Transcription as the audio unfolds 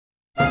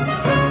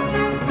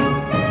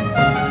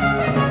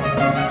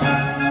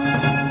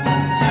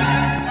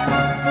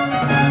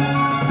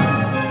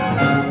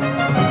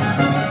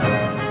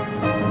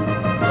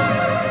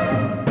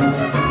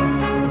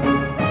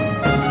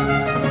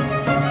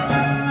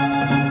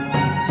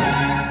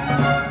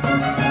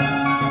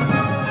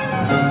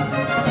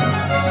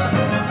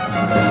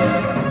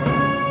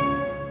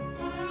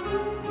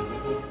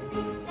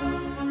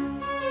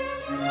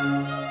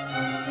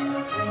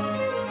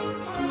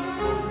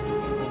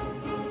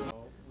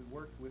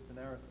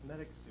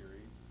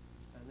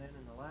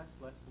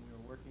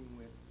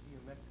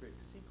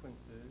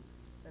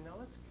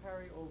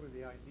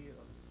the idea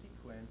of a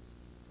sequence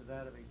to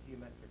that of a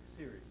geometric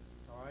series.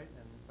 All right,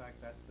 and in fact,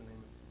 that's the name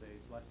of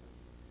today's lesson.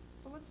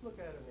 So let's look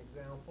at an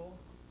example.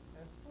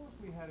 And suppose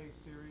we had a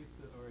series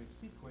or a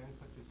sequence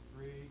such as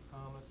 3,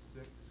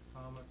 6,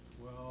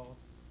 12,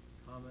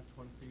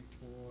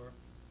 24,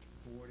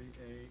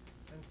 48,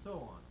 and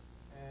so on.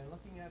 And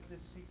looking at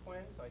this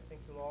sequence, I think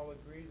you'll all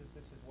agree that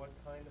this is what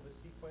kind of a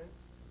sequence?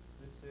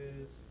 This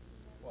is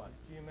what?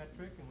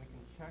 Geometric, and we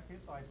can check it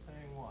by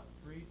saying what?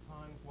 3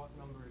 times what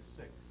number is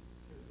 6?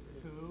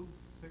 2.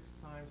 6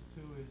 times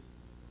 2 is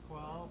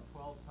 12.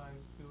 12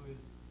 times 2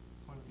 is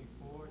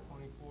 24.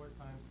 24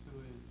 times 2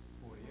 is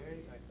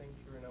 48. I think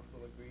sure enough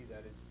we'll agree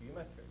that it's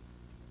geometric.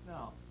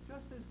 Now,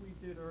 just as we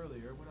did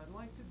earlier, what I'd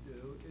like to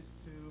do is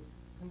to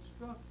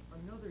construct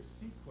another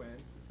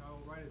sequence, which I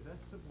will write as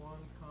S sub 1,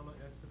 comma,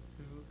 S sub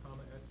 2,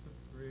 comma, S sub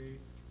 3,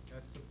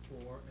 S sub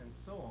 4, and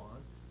so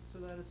on, so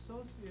that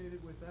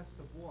associated with S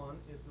sub 1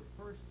 is the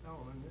first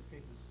element, in this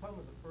case the sum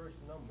of the first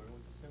number,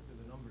 which is simply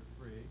the number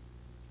 3.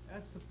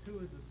 S sub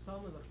 2 is the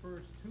sum of the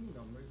first 2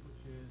 numbers,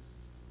 which is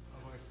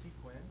of our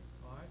sequence.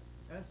 All right.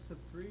 S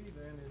sub 3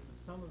 then is the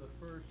sum of the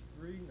first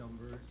 3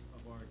 numbers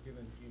of our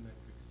given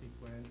geometric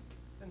sequence,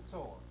 and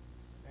so on.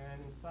 And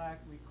in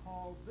fact, we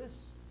call this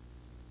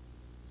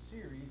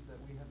series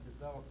that we have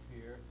developed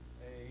here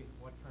a,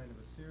 what kind of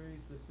a series?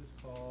 This is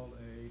called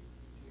a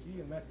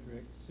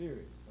geometric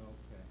series.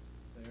 Okay,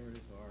 there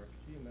is our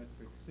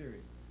geometric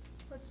series.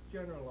 Let's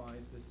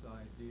generalize this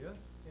idea,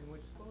 in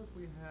which suppose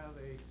we have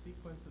a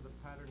sequence of the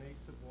pattern a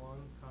sub 1,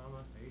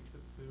 comma, a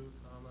sub 2,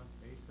 comma,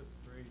 a sub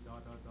 3,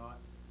 dot, dot, dot.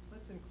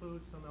 Let's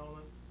include some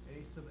element a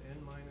sub n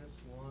minus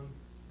 1,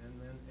 and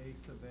then a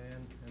sub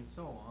n, and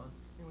so on,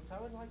 in which I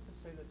would like to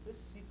say that this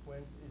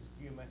sequence is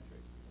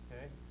geometric,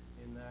 okay,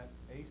 in that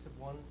a sub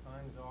 1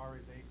 times r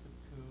is a sub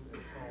 2,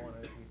 and so on,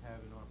 as we have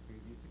in our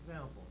previous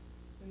example.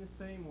 In the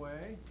same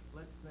way,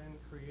 let's then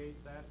create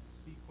that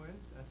sequence,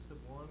 S sub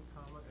 1,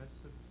 comma, S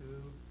sub 2,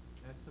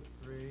 S sub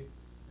 3,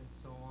 and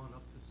so on,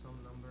 up to some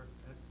number,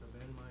 S sub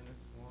n minus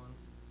 1,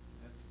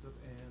 S sub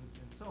n,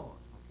 and so on,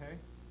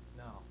 okay?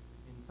 Now,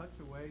 in such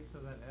a way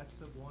so that S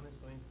sub 1 is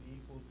going to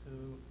be equal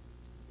to,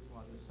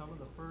 well, the sum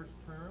of the first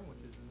term, which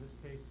is in this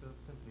case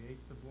simply a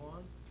sub 1.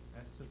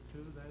 S sub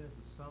 2 then is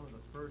the sum of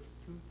the first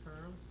 2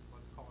 terms,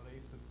 let's call it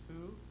a sub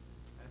 2.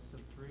 S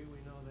sub 3 we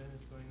know then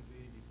is going to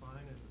be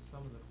defined as the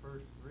sum of the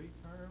first 3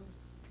 terms,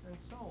 and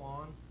so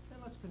on. And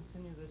let's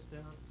continue this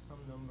down to some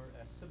number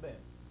S sub n,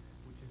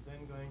 which is then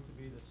going to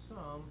be the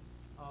sum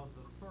of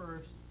the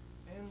first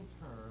n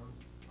terms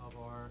of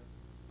our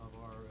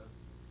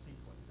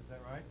sequence. Is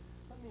that right?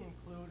 Let me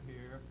include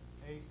here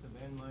a sub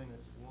n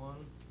minus 1,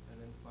 and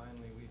then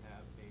finally we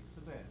have a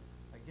sub n.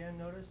 Again,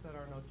 notice that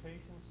our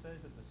notation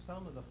says that the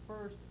sum of the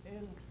first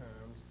n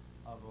terms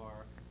of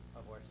our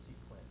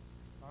sequence.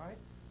 All right?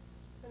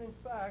 And in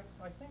fact,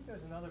 I think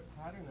there's another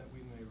pattern that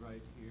we may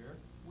write here.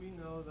 We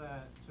know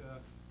that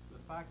the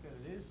fact that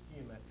it is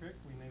geometric,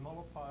 we may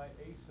multiply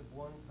a sub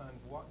 1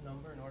 times what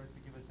number in order to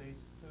give us a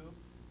sub 2?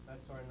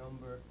 That's our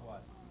number,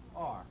 what?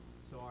 R.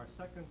 So our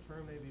second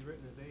term may be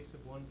written as a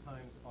sub 1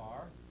 times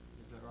r.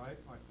 Is that right?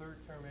 Our third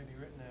term may be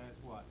written as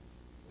what?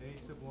 A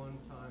sub 1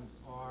 times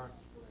r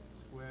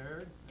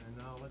squared. And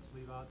now let's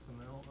leave out some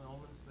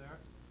elements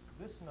there.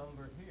 This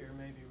number here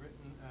may be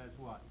written as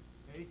what?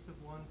 A sub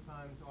 1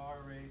 times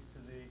r raised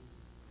to the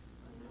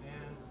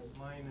n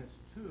minus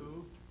 2.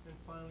 And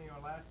finally,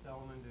 our last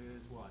element is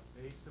what?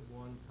 A sub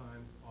 1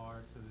 times r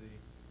to the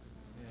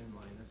n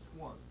minus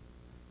 1.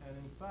 And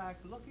in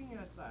fact, looking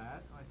at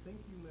that, I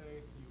think you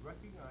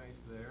recognize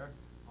there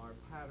our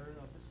pattern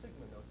of the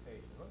sigma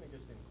notation. Let me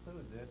just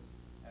include this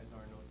as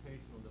our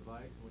notational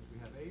device, in which we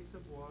have a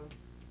sub 1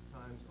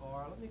 times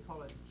r. Let me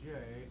call it j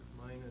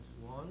minus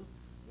 1,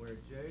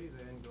 where j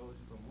then goes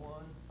from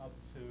 1 up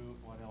to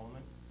what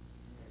element?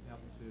 Up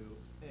to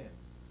n.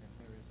 And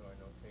here is our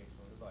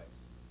notational device.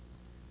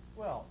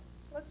 Well,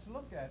 let's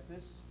look at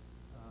this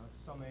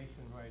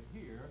summation right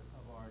here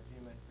of our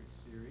geometric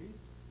series.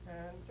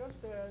 And just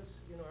as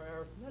in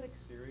our arithmetic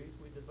series,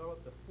 we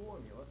developed a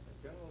formula, a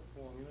general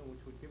formula,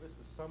 which would give us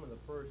the sum of the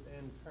first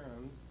n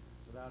terms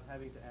without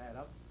having to add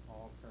up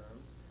all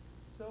terms.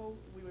 So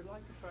we would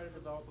like to try to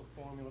develop a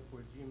formula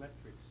for a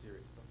geometric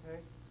series, okay?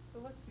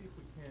 So let's see if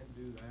we can't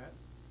do that.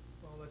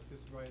 Well, let's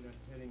just write a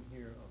heading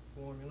here of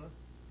formula.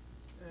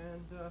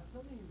 And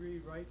let me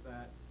rewrite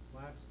that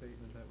last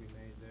statement that we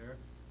made there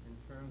in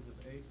terms of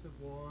a sub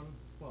 1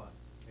 plus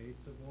a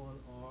sub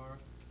 1r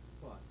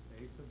plus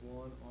a sub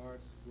 1r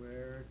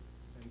squared,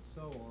 and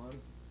so on.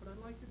 What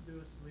I'd like to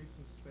do is leave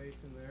some space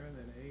in there, and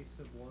then a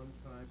sub 1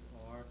 times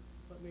r.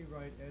 Let me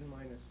write n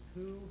minus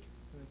 2,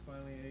 and then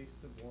finally a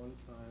sub 1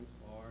 times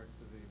r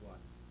to the what?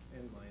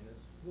 n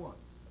minus 1.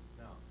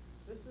 Now,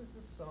 this is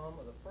the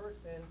sum of the first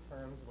n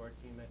terms of our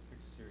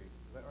geometric series.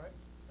 Is that right?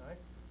 All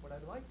right? What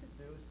I'd like to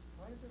do is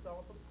try to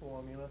develop a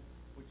formula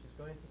which is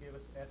going to give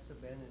us S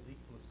sub n is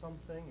equal to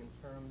something in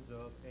terms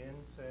of n,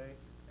 say,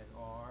 and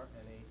r,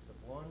 and a sub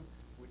 1,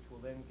 which will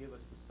then give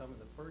us the sum of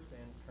the first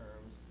n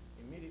terms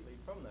immediately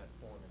from that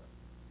formula.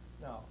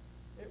 Now,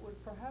 it would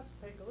perhaps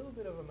take a little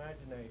bit of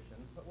imagination,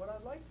 but what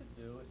I'd like to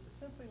do is to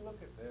simply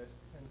look at this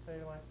and say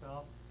to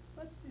myself,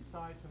 let's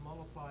decide to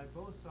multiply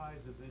both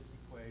sides of this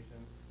equation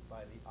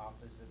by the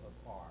opposite of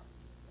r,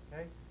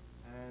 okay?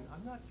 And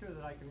I'm not sure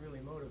that I can really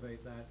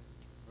motivate that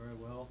very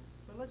well,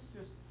 but let's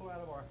just pull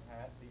out of our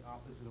hat the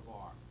opposite of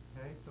r,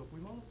 okay? So if we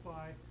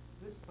multiply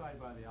this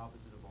side by the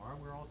opposite of r,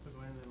 we're also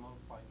going to then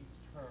multiply each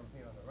term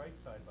here on the right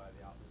side by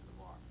the opposite of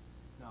r.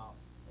 Now,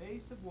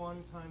 a sub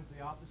 1 times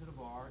the opposite of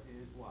r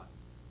is what?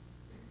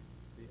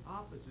 The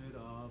opposite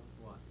of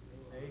what?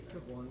 A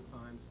sub 1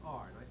 times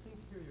r. And I think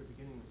here you're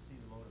beginning to see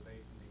the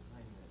motivation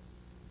behind this.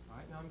 All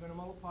right, now I'm going to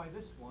multiply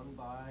this one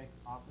by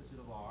opposite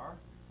of r,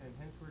 and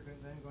hence we're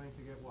then going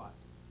to get what?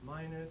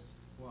 Minus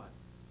what?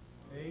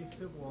 A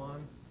sub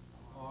 1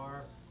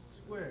 r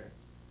squared.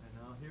 And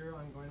now here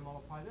I'm going to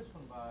multiply this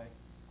one by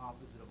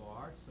opposite of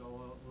r,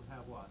 so we'll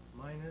have what?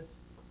 Minus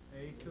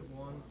a sub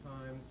 1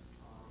 times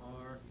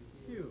r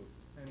cubed.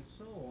 And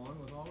so on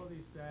with all of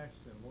these dash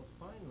symbols.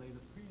 Finally,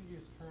 the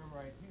previous term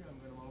right here, I'm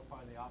going to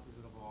multiply the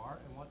opposite of r,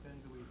 and what then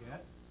do we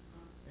get?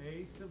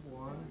 A sub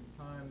 1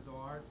 times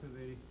r to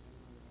the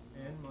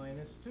n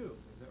minus 2.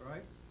 Is that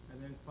right?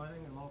 And then finally,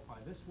 I'm going to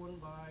multiply this one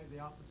by the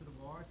opposite of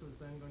r, so it's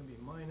then going to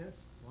be minus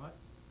what?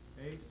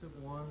 A sub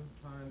 1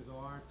 times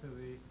r to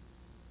the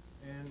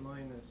n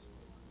minus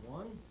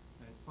 1.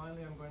 And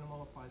finally, I'm going to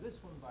multiply this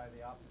one by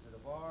the opposite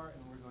of r,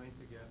 and we're going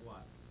to get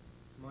what?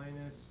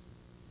 Minus,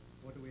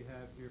 what do we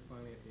have here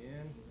finally at the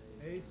end?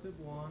 A sub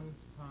 1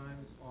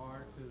 times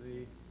r to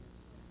the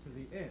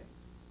n.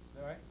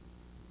 All right?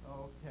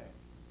 Okay.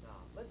 Now,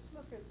 let's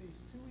look at these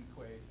two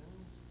equations,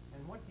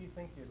 and what do you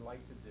think you'd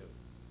like to do?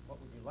 What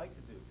would you like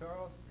to do?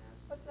 Charles?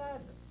 Let's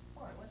add them.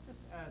 All right, let's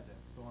just add them.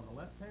 So on the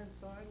left-hand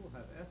side, we'll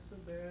have s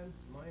sub n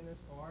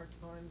minus r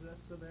times s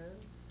sub n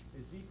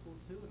is equal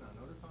to, now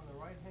notice on the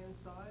right-hand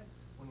side,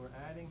 when we're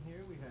adding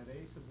here, we have a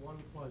sub 1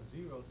 plus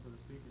 0, so to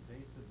speak, is a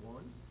sub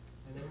 1.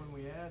 And then when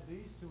we add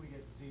these two, we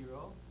get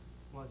 0,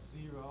 plus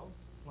 0,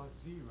 plus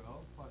 0,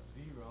 plus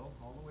 0,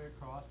 all the way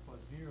across,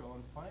 plus 0.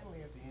 And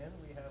finally, at the end,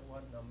 we have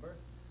what number?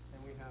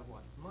 And we have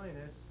what?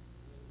 Minus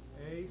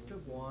a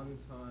sub 1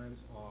 times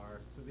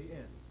r to the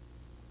n.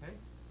 Okay?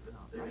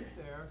 Now, right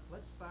there,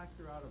 let's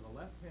factor out of the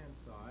left-hand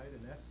side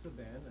an s sub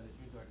n, that is,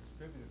 use our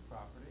distributive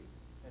property.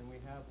 And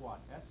we have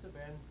what? S sub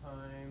n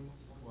times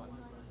what?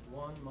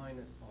 1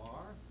 minus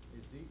r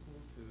is equal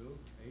to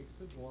a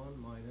sub 1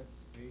 minus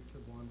a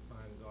sub 1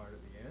 times r to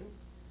the n.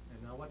 And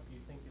now what do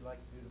you think you'd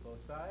like to do to both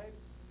sides?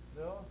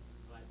 Bill?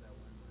 Divide by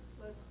 1 minus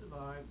Let's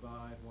divide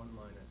by 1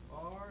 minus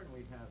r, and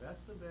we have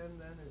s sub n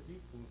then is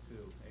equal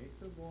to a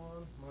sub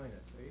 1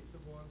 minus a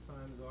sub 1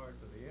 times r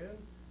to the n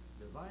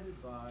divided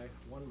by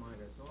 1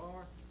 minus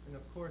r. And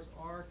of course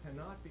r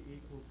cannot be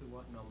equal to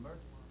what number?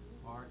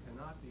 R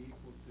cannot be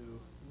equal to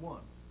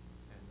 1.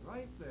 And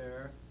right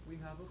there we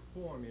have a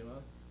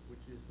formula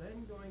which is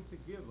then going to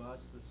give us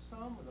the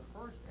sum of the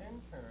first n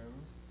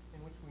terms, in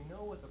which we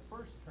know what the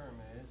first term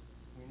is,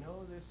 we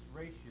know this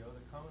ratio,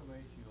 the common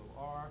ratio of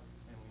r,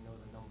 and we know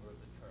the number of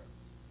the terms.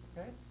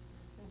 Okay?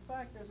 In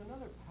fact, there's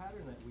another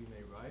pattern that we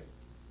may write.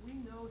 We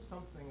know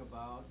something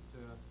about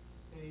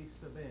a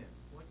sub n.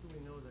 What do we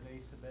know that a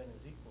sub n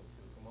is equal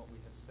to from what we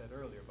have said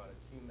earlier about a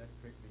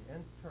geometric, the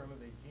nth term of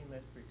a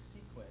geometric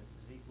sequence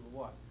is equal to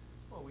what?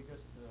 Well, we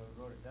just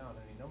wrote it down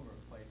in any number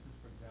of places.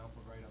 For example,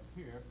 right up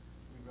here,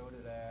 we wrote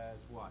it as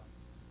what?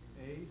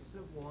 A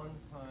sub 1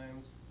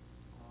 times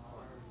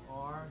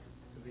r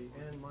to the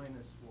n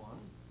minus 1.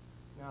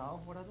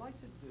 Now, what I'd like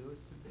to do is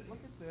to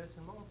look at this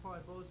and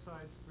multiply both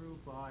sides through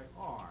by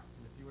r.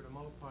 And if you were to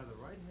multiply the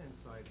right-hand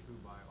side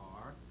through by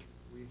r,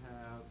 we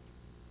have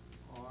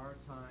r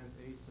times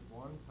a sub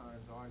 1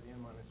 times r to the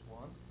n minus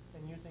 1.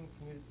 And using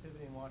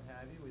commutativity and what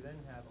have you, we then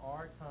have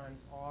r times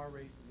r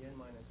raised to the n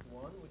minus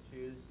 1, which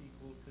is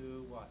equal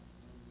to what?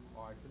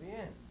 R to the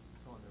n.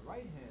 So on the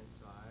right-hand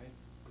side,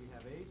 we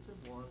have a sub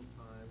 1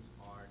 times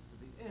r to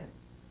the n.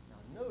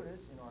 Now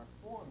notice in our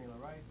formula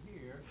right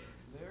here,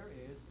 there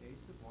is a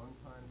sub 1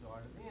 times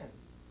r to the n.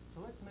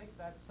 So let's make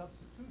that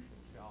substitution,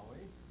 shall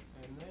we?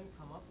 And then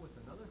come up with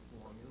another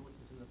formula, which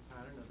is in the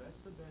pattern of s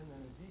sub n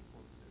then is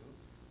equal to,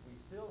 we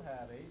still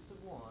have a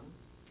sub 1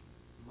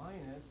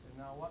 minus, and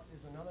now what is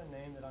another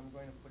name that I'm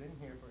going to put in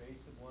here for a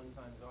sub 1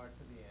 times r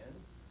to the n?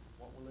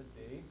 What will it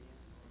be?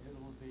 It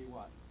will be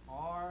what?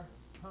 R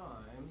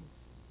times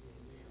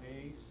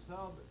a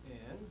sub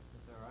n,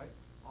 is that right?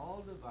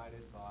 All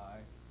divided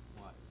by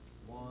what?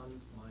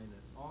 1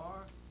 minus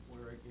r,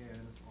 where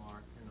again r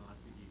cannot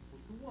be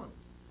equal to 1.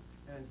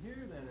 And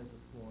here then is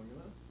a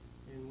formula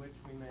in which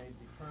we may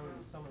determine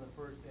the sum of the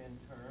first n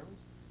terms,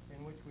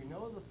 in which we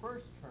know the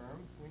first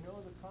term, we know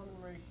the common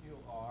ratio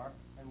r,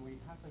 and we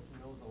happen to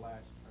know the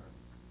last term.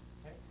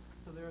 Okay?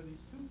 So there are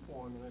these two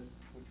formulas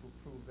which will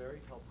prove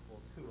very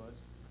helpful to us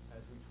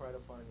as we try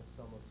to find the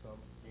sum of some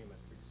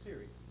geometric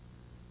series.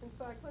 In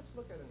fact, let's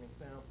look at an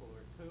example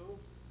or two.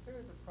 Here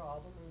is a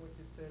problem in which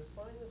it says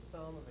find the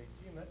sum of a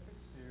geometric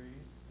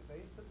series if a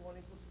sub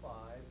 1 equals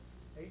 5,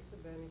 a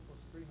sub n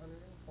equals 320,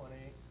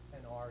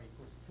 and r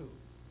equals 2.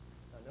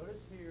 Now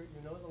notice here,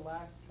 you know the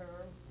last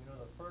term, you know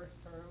the first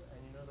term, and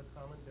you know the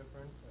common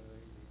difference, or the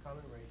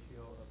common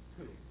ratio of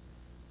 2.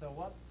 So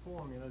what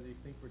formula do you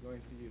think we're going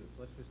to use?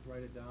 Let's just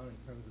write it down in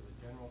terms of the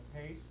general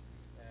case.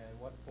 And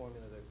what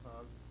formula there,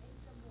 Tom? A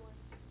sub 1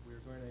 We're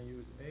going to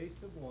use a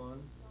sub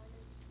 1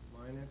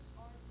 minus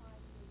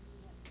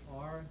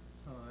r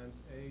times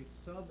a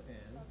sub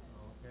n,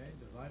 okay,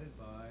 divided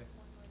by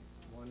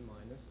 1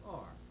 minus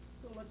r.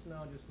 So let's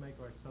now just make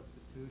our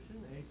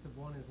substitution. A sub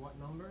 1 is what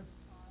number?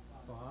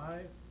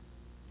 5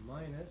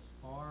 minus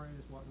r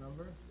is what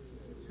number?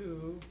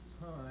 2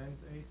 times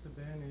a sub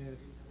n is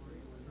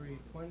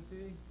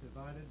 320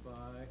 divided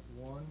by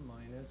 1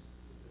 minus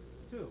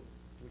 2,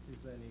 which is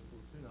then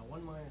equal to, now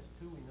 1 minus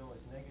 2 we know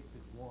is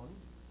negative 1.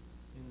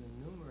 In the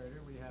numerator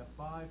we have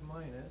 5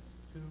 minus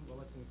 2, well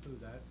let's include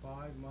that,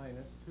 5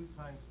 minus 2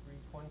 times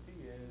 320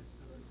 is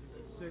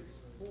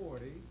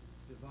 640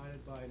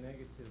 divided by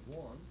negative 1.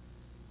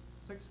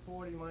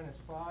 640 minus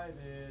 5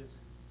 is,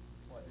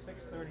 what,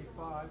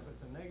 635, so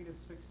it's a negative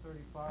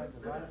 635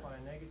 divided by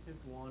a negative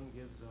 1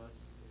 gives us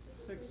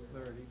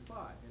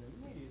 635. And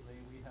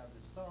immediately we have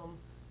the sum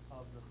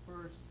of the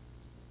first,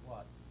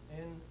 what,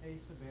 n a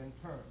sub n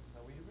terms.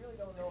 Now we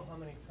really don't know how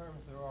many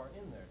terms there are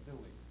in there, do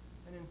we?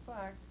 And in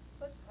fact,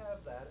 let's have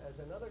that as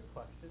another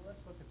question.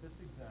 Let's look at this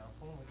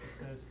example, which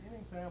says, in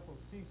example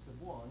C sub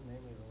 1,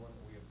 namely the one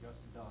that we have just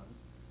done,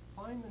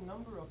 find the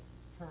number of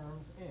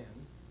terms n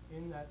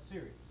in that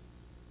series.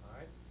 All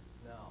right?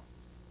 Now,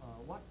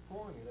 what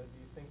formula do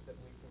you think that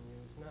we can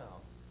use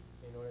now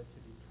in order to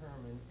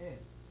determine n?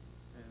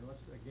 And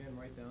let's again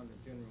write down the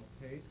general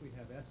case. We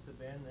have S sub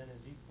n then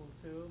is equal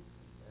to,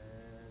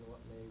 and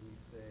what may we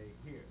say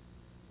here?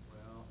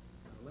 Well,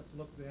 let's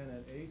look then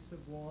at a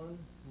sub 1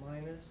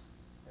 minus,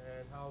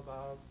 and how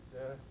about,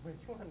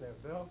 which one there,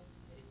 Bill? A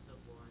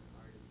sub 1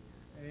 r to the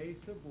n. A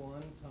sub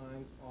 1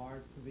 times r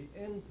to the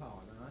n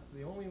power. Now that's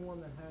the only one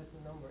that has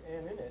the number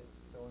n in it,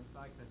 so in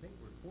fact I think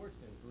we're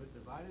forced into it,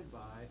 divided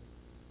by,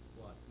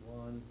 what,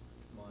 1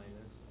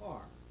 minus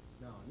r.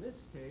 Now in this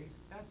case,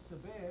 S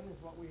sub n is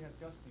what we have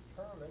just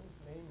determined,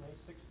 namely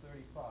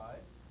 635.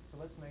 So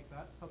let's make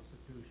that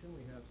substitution.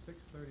 We have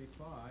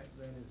 635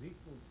 then is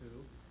equal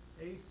to,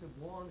 a sub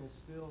 1 is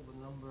still the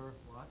number,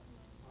 what?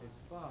 It's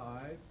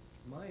 5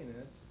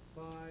 minus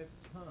 5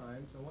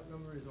 times, and what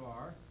number is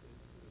r?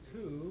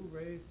 2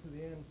 raised to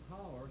the n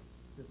power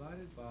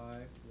divided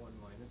by 1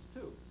 minus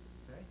 2.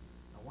 Okay?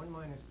 Now 1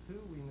 minus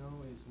 2 we know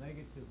is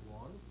negative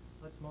 1.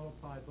 Let's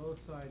multiply both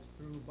sides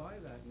through by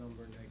that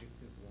number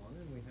negative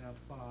 1, and we have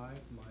 5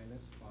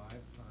 minus 5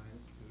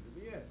 times 2 to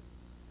the n.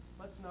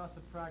 Let's now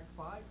subtract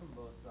 5 from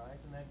both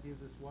sides, and that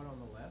gives us what on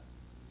the left?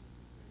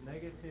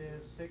 Negative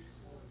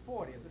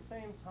 640. At the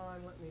same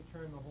time, let me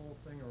turn the whole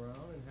thing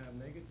around and have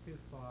negative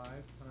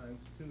 5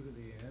 times 2 to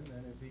the n,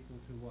 then is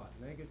equal to what?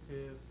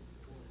 Negative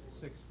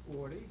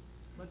 640.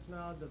 Let's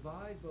now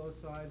divide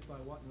both sides by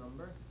what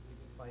number?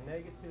 By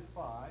negative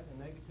 5. A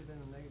negative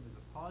and a negative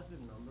is a positive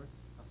number.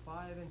 A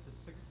 5 into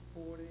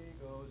 640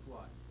 goes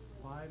what?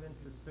 5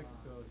 into 6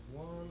 goes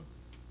 1.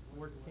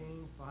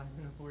 14. 5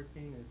 into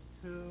 14 is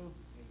 2.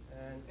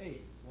 And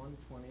 8.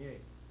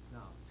 128.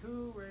 Now,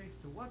 2 raised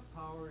to what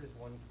power is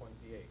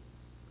 128?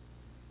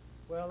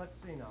 Well, let's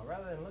see now.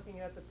 Rather than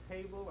looking at the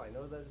table, I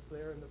know that it's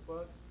there in the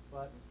book,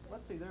 but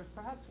let's see. There's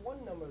perhaps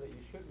one number that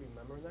you should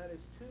remember, and that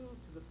is 2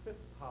 to the 5th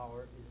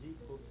power is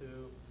equal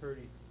to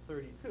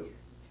 32.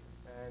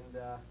 And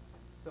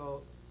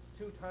so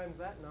 2 times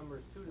that number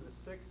is 2 to the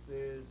 6th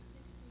is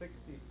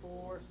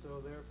 64,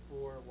 so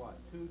therefore what?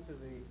 2 to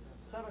the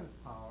 7th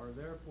power,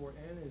 therefore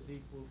n is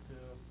equal to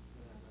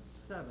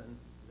 7,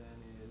 then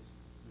is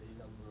the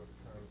number of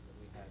terms that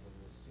we have in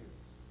this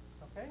series.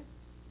 Okay?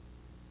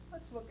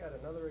 Let's look at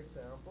another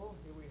example.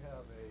 Here we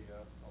have a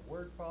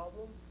word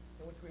problem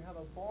in which we have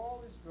a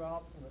ball is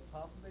dropped from the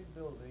top of a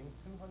building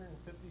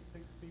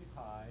 256 feet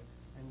high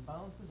and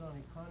bounces on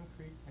a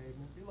concrete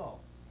pavement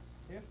below.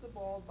 If the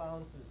ball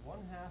bounces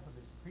 1/2 of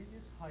its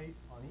previous height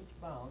on each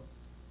bounce,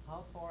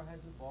 how far has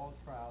the ball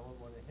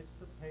traveled when it hits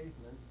the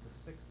pavement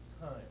the 6th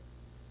time?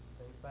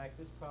 In fact,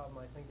 this problem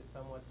I think is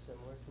somewhat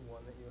similar to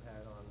one that you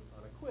had on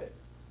a quiz.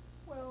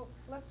 Well,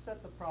 let's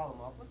set the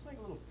problem up. Let's make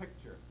a little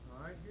picture.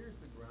 All right, here's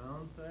the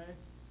ground, say,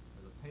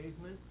 or the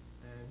pavement,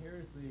 and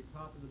here's the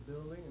top of the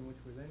building in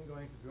which we're then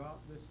going to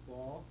drop this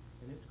ball,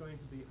 and it's going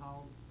to be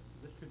how,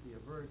 this should be a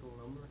vertical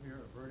number here,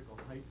 a vertical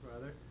height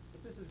rather,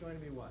 but this is going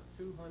to be what,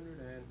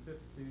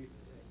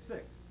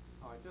 256.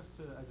 All right, just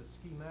as a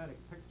schematic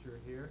picture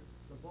here,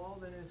 the ball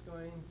then is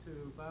going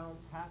to bounce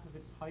 1/2 of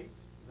its height,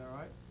 is that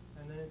right?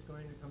 And then it's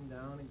going to come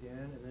down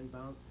again and then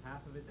bounce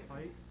 1/2 of its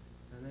height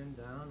and then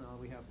down. Now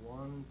we have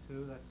 1,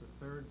 2, that's the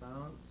 3rd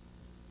bounce,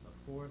 the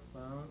 4th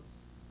bounce,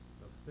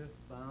 the 5th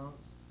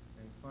bounce,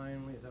 and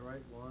finally, is that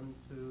right? 1,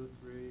 2,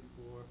 3,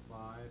 4,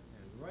 5,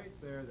 and right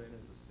there then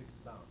is the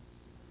 6th bounce.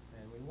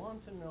 And we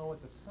want to know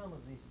what the sum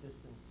of these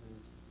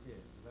distances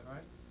is that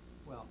right?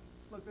 Well,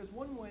 look, there's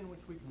one way in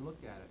which we can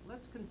look at it.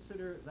 Let's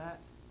consider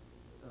that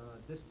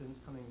distance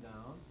coming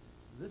down,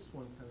 this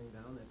one coming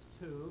down, that's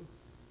 2,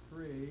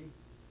 3,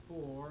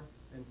 4,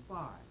 and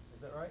 5.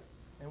 Is that right?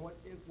 And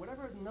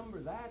whatever number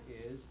that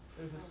is,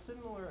 there's a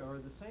similar or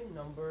the same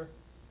number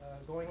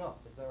going up.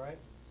 Is that right?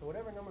 So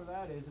whatever number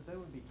that is, that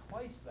would be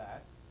twice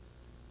that.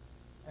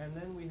 And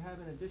then we have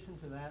in addition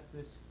to that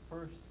this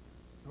first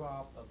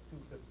drop of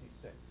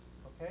 256.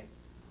 Okay?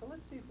 So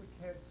let's see if we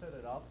can't set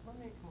it up. Let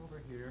me come over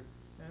here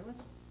and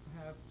let's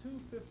have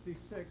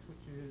 256,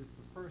 which is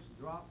the first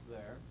drop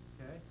there.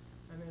 Okay?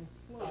 And then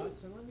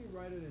plus, and let me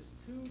write it as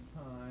 2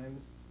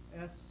 times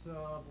S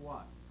sub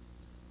what?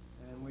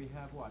 And we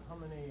have what? How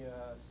many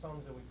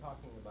sums are we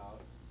talking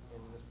about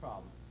in this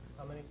problem?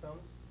 How many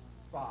sums?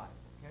 5,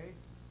 okay?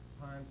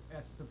 Times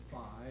S sub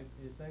 5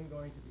 is then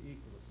going to be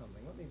equal to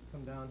something. Let me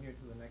come down here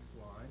to the next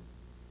line.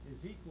 Is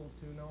equal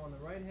to, now on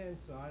the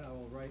right-hand side, I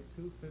will write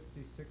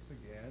 256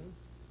 again,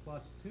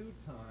 plus 2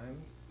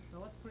 times.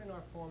 Now let's put in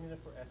our formula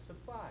for S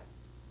sub 5.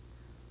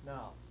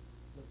 Now,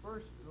 the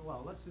first,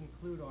 well, let's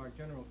include our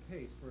general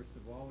case first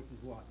of all, which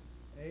is what?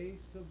 A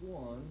sub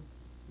 1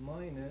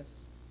 minus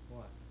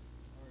what?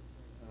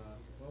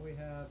 Well, we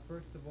have,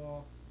 first of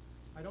all,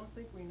 I don't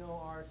think we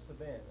know R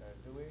sub n,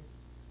 do we?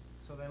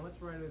 So then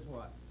let's write it as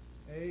what?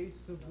 A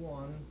sub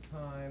 1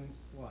 times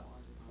what?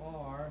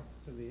 R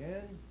to the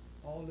n,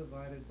 all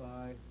divided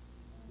by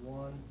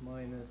 1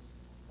 minus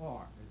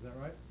R. Is that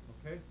right?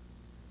 Okay.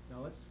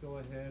 Now let's go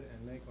ahead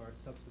and make our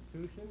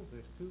substitutions.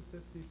 There's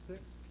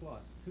 256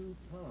 plus 2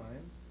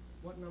 times.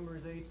 What number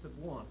is A sub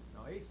 1?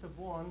 Now A sub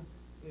 1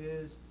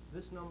 is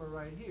this number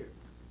right here.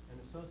 And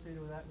associated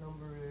with that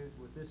number is,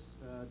 with this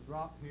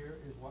drop here,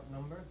 is what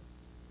number?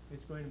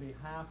 It's going to be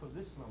half of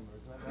this number,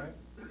 is that right?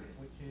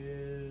 Which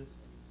is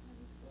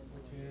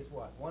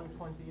what?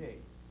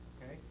 128.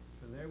 Okay?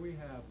 So there we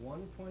have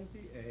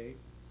 128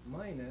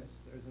 minus,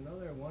 there's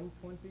another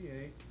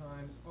 128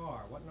 times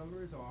R. What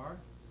number is R?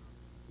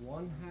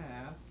 1/2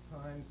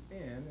 times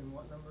n, and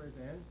what number is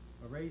n?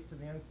 Raised to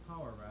the nth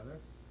power,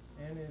 rather.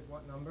 N is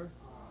what number?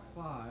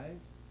 5.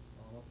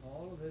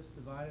 All of this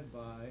divided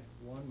by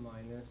 1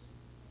 minus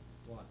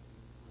what?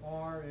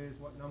 R is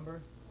what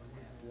number?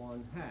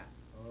 1/2.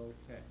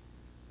 Okay.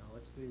 Now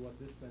let's see what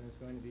this then is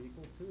going to be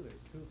equal to. There's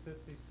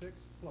 256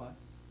 plus.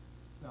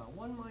 Now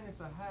 1 minus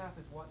 1/2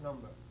 is what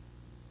number?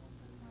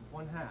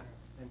 1/2.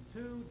 And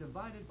 2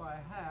 divided by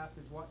 1/2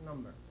 is what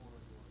number?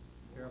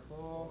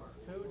 Careful.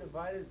 2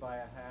 divided by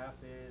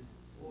 1/2 is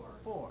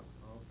 4.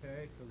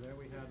 Okay, so there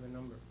we have the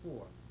number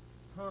 4.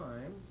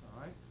 Times,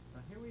 all right.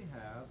 Now here we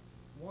have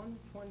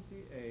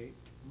 128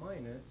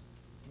 minus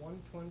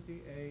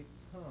 128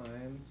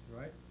 times,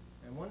 right?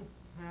 And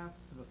 1/2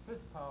 to the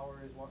 5th power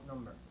is what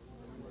number?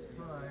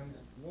 Times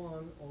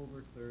 1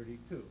 over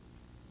 32.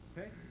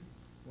 Okay?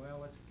 Well,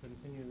 let's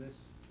continue this.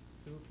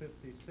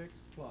 256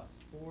 plus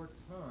 4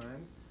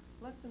 times.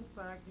 Let's in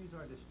fact use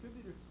our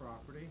distributive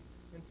property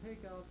and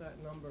take out that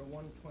number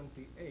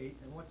 128,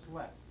 and what's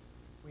left?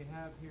 We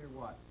have here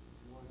what?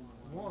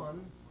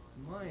 1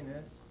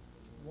 minus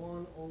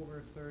 1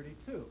 over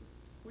 32,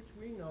 which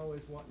we know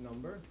is what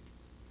number?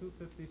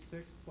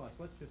 256 plus.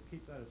 Let's just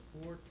keep that as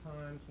 4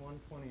 times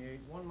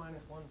 128. 1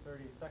 minus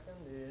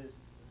 1/32 is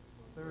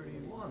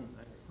 31.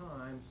 That's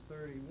times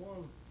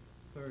 31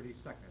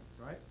 32nds,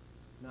 right?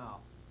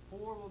 Now,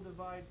 4 will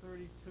divide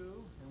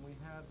 32, and we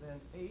have then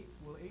 8.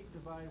 Will 8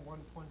 divide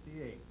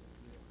 128?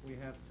 We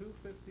have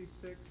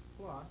 256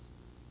 plus,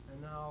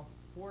 and now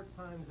 4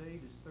 times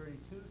 8 is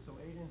 32, so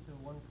 8 into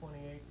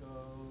 128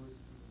 goes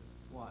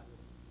what?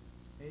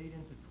 8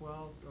 into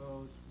 12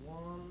 goes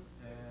 1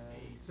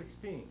 and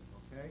 16.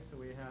 Okay, so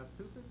we have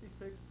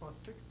 256 plus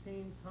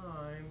 16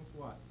 times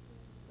what?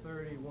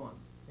 31.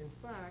 In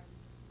fact,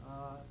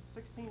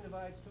 16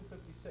 divides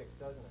 256,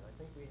 doesn't it? I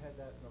think we had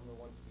that number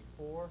once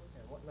before.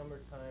 And what number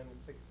times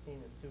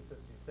 16 is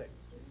 256?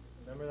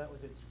 Remember, that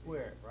was its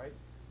square, right?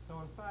 So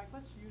in fact,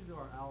 let's use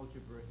our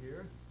algebra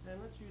here,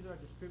 and let's use our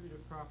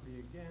distributive property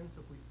again.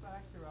 So if we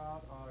factor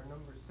out our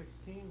number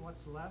 16,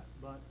 what's left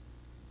but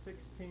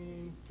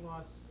 16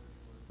 plus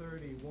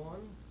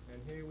 31,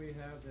 and here we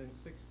have then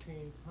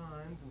 16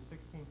 times, and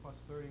 16 plus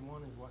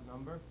 31 is what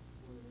number?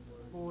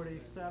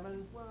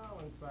 47. Well,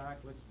 in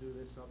fact, let's do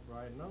this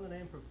upright. Another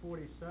name for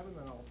 47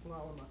 that I'll pull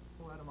out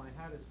of my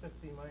hat is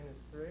 50 minus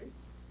 3.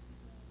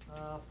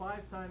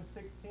 5 times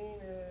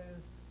 16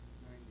 is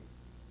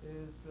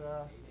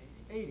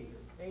 80.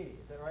 80,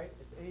 is that right?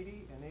 It's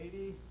 80, and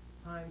 80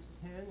 times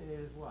 10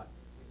 is what?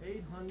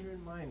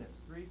 800 minus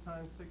 3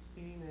 times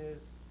 16 is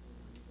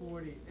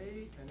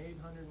 48, and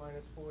 800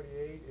 minus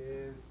 48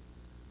 is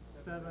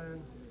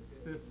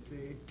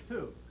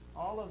 752.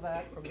 All of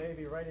that from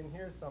maybe right in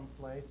here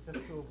someplace,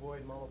 just to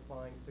avoid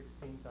multiplying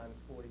 16 times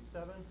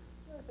 47.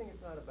 And I think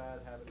it's not a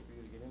bad habit for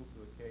you to get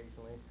into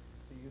occasionally,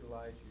 to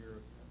utilize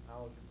your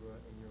algebra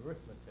in your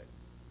arithmetic.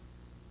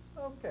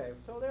 Okay,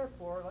 so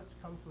therefore, let's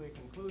come to a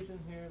conclusion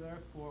here.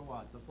 Therefore,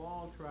 what? The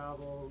ball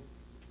traveled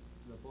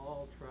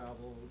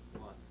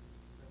what?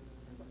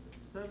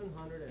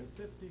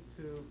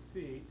 752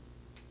 feet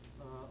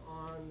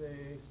on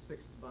the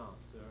 6th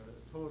bounce, a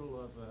total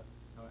of,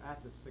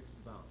 at the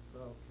 6th bounce.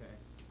 Okay,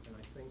 and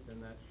I think then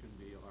that should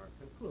be our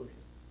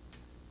conclusion.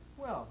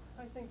 Well,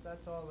 I think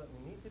that's all that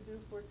we need to do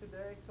for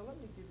today, so let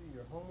me give you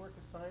your homework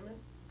assignment.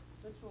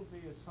 This will be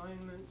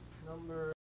assignment number